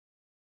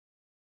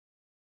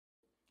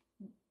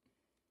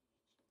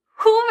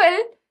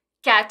will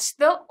catch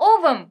the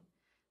ovum?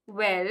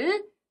 Well,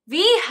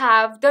 we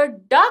have the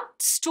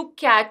ducts to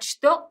catch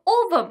the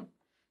ovum.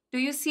 Do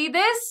you see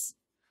this?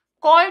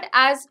 Called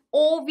as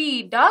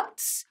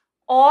oviducts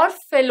or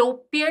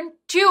fallopian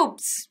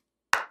tubes.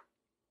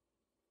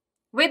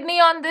 With me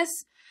on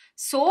this?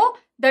 So,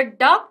 the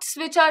ducts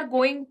which are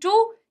going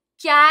to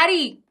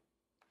carry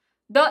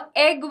the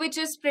egg which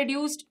is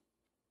produced,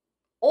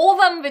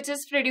 ovum which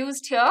is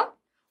produced here,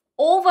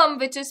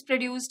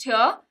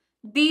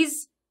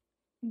 these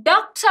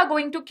ducts are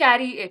going to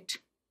carry it.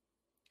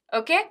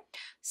 Okay,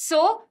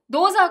 so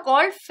those are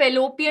called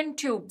fallopian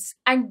tubes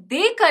and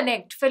they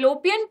connect,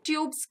 fallopian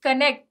tubes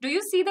connect. Do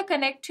you see the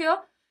connect here?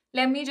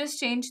 Let me just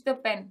change the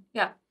pen.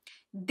 Yeah,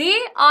 they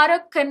are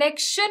a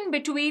connection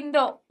between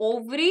the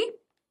ovary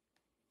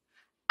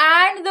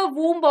and the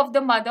womb of the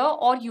mother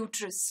or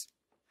uterus.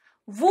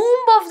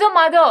 Womb of the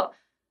mother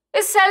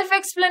is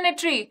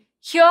self-explanatory.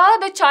 Here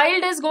the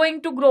child is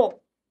going to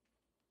grow.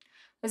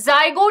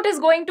 Zygote is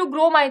going to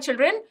grow, my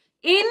children,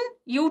 in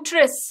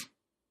uterus.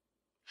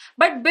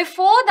 But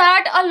before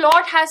that, a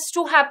lot has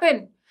to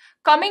happen.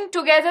 Coming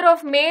together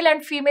of male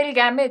and female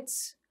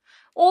gametes.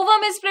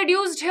 Ovum is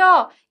produced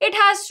here. It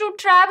has to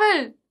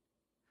travel.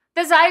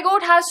 The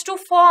zygote has to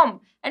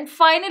form. And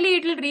finally,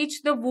 it will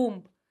reach the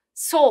womb.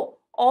 So,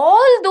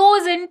 all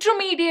those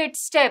intermediate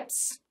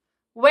steps,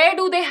 where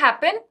do they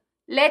happen?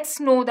 Let's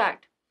know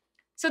that.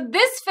 So,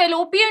 this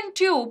fallopian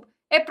tube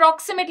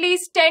approximately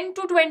is 10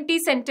 to 20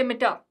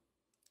 centimeter.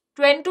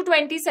 10 to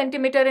 20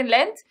 centimeter in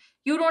length.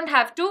 You don't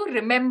have to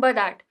remember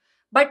that.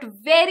 But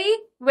very,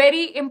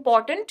 very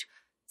important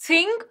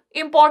thing,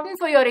 important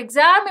for your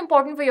exam,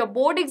 important for your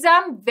board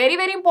exam, very,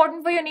 very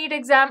important for your NEET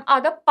exam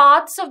are the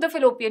parts of the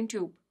fallopian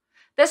tube.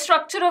 The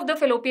structure of the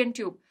fallopian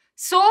tube.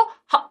 So,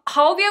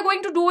 how we are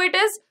going to do it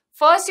is,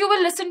 first you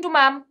will listen to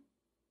ma'am.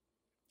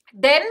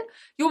 Then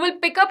you will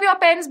pick up your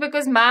pens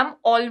because ma'am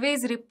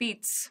always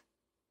repeats.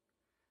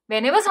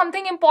 Whenever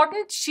something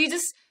important, she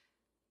just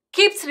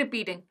keeps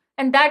repeating.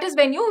 And that is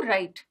when you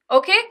write.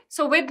 Okay?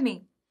 So with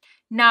me.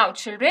 Now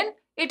children,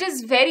 it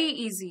is very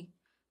easy.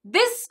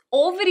 This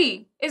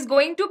ovary is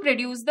going to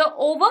produce the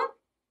ovum.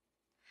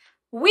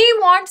 We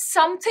want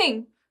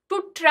something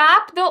to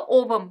trap the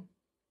ovum.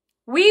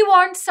 We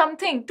want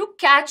something to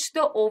catch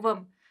the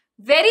ovum.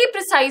 Very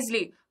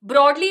precisely.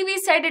 Broadly we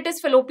said it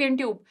is fallopian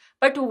tube.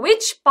 But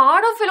which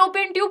part of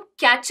fallopian tube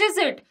catches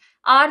it?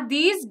 Are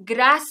these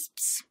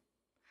grasps?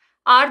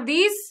 Are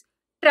these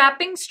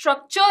trapping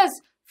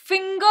structures?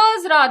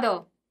 Fingers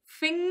rather.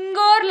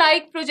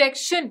 Finger-like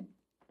projection.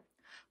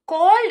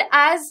 Called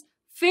as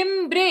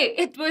fimbriae.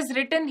 It was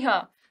written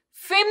here.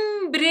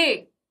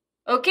 Fimbriae.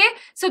 Okay.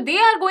 So they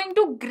are going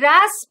to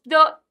grasp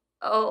the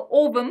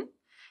ovum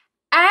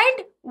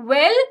and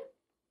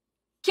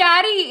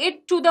carry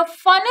it to the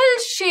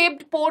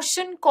funnel-shaped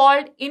portion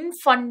called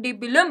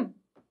infundibulum.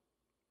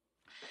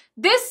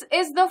 This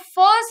is the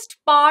first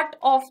part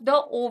of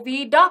the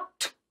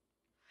oviduct.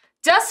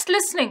 Just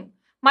listening.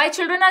 My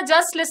children are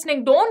just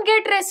listening. Don't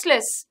get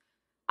restless.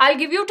 I'll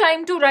give you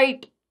time to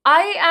write.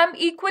 I am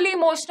equally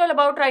emotional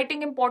about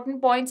writing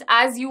important points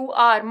as you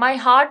are. My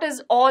heart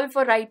is all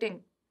for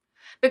writing.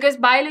 Because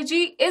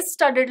biology is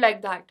studied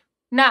like that.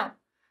 Now,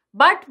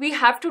 but we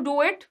have to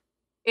do it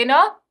in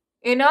a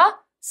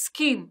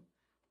scheme.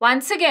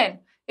 Once again,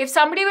 if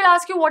somebody will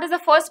ask you what is the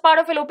first part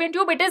of fallopian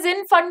tube, it is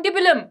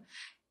infundibulum.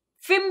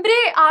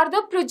 Fimbriae are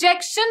the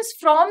projections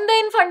from the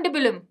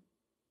infundibulum.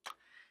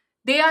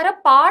 They are a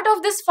part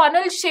of this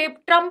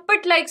funnel-shaped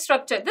trumpet-like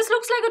structure. This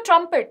looks like a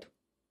trumpet.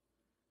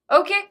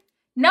 Okay.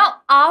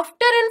 Now,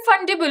 after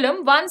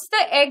infundibulum, once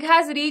the egg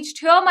has reached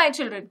here, my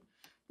children,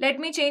 let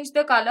me change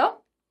the color.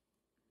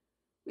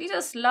 We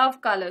just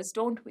love colors,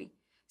 don't we?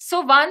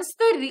 So, once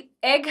the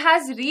egg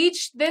has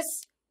reached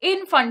this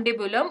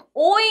infundibulum,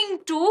 owing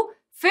to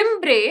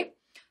fimbriae,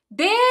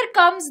 there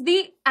comes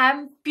the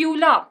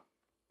ampulla.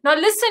 Now,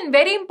 listen,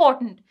 very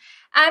important.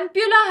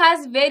 Ampulla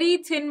has very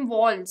thin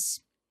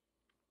walls.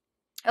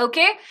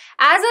 Okay,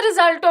 as a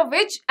result of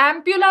which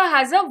ampulla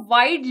has a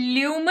wide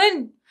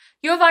lumen.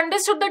 You have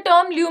understood the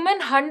term lumen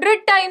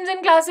 100 times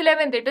in class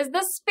 11th. It is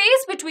the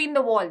space between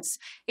the walls.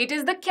 It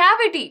is the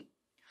cavity.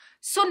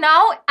 So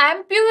now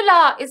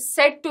ampulla is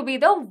said to be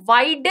the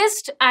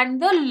widest and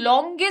the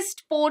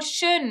longest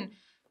portion.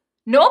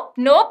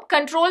 Nope,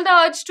 control the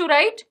urge to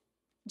write.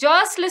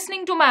 Just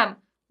listening to ma'am.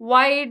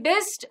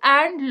 Widest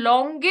and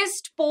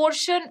longest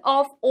portion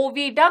of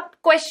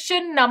oviduct.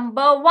 Question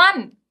number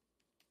 1.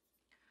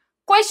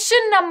 Question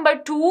number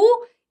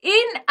 2,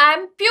 in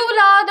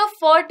ampulla the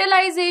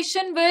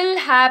fertilization will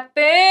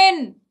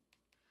happen.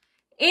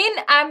 In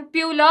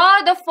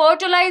ampulla the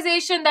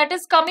fertilization, that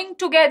is coming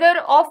together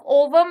of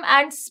ovum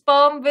and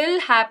sperm, will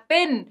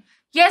happen.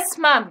 Yes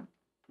ma'am.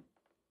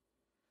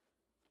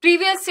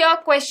 Previous year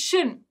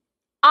question.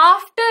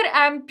 After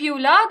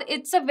ampulla,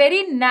 it's a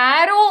very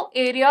narrow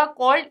area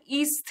called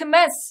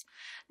isthmus.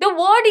 The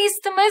word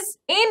isthmus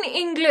in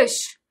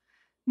English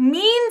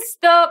means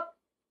the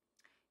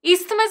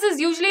isthmus is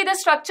usually the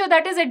structure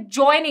that is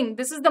adjoining.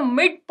 This is the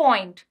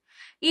midpoint.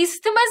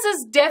 Isthmus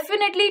is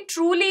definitely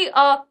truly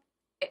a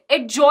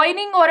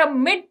adjoining or a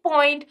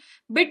midpoint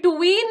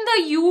between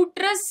the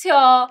uterus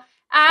here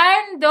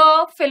and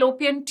the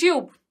fallopian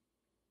tube.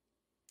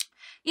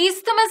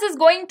 Isthmus is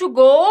going to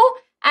go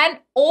and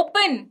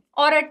open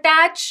or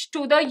attach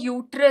to the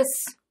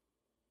uterus.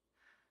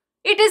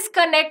 It is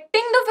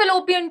connecting the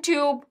fallopian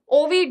tube,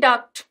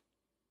 oviduct,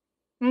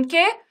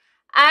 okay,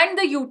 and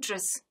the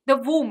uterus, the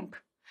womb,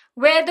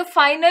 where the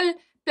final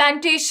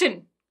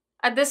plantation,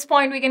 at this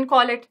point we can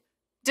call it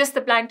just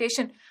the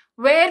plantation,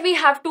 where we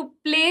have to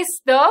place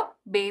the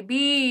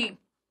baby.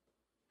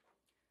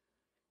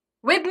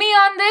 With me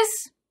on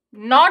this?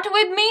 Not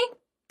with me?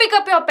 Pick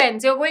up your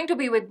pens. You're going to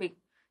be with me.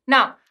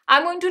 Now,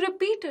 I'm going to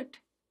repeat it.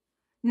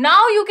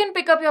 Now you can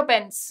pick up your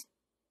pens.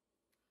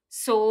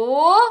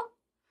 So,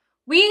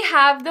 we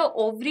have the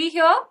ovary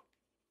here.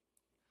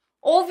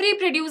 Ovary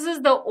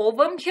produces the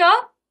ovum here.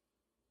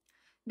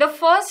 The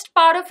first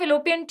part of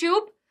fallopian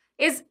tube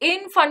is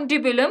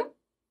infundibulum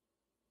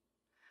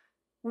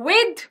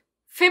with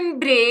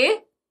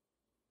fimbriae.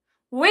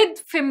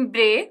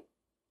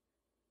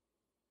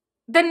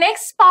 The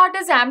next part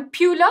is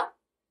ampulla.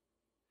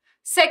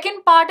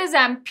 Second part is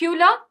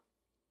ampulla.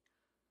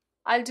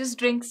 I'll just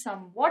drink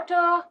some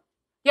water.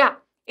 Yeah,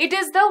 it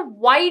is the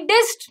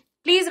widest,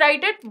 please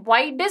write it,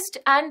 widest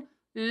and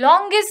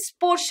longest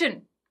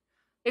portion.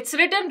 It's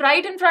written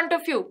right in front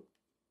of you.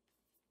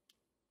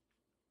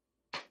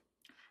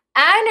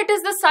 And it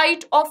is the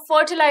site of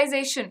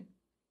fertilization.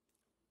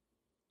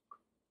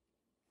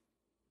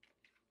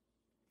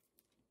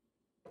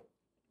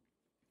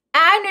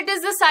 And it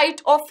is the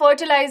site of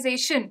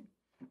fertilization.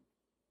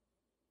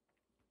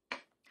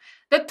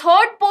 The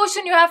third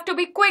portion, you have to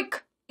be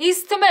quick.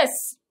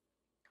 Isthmus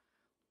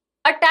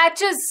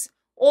attaches,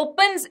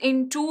 opens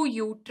into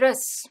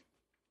uterus.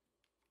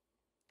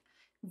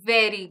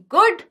 Very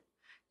good.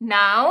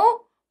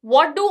 Now,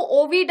 what do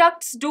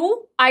oviducts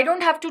do? I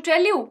don't have to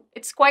tell you.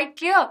 It's quite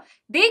clear.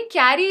 They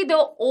carry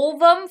the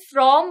ovum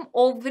from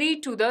ovary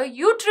to the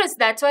uterus.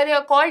 That's why they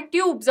are called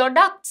tubes or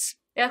ducts.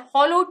 They are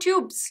hollow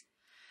tubes.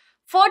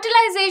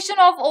 Fertilization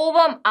of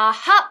ovum,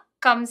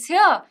 comes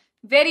here.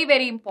 Very,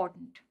 very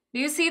important. Do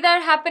you see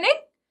that happening?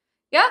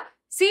 Yeah,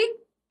 see,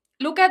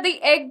 look at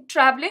the egg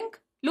traveling.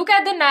 Look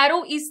at the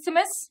narrow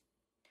isthmus.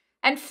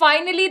 And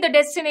finally, the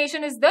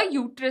destination is the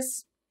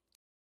uterus.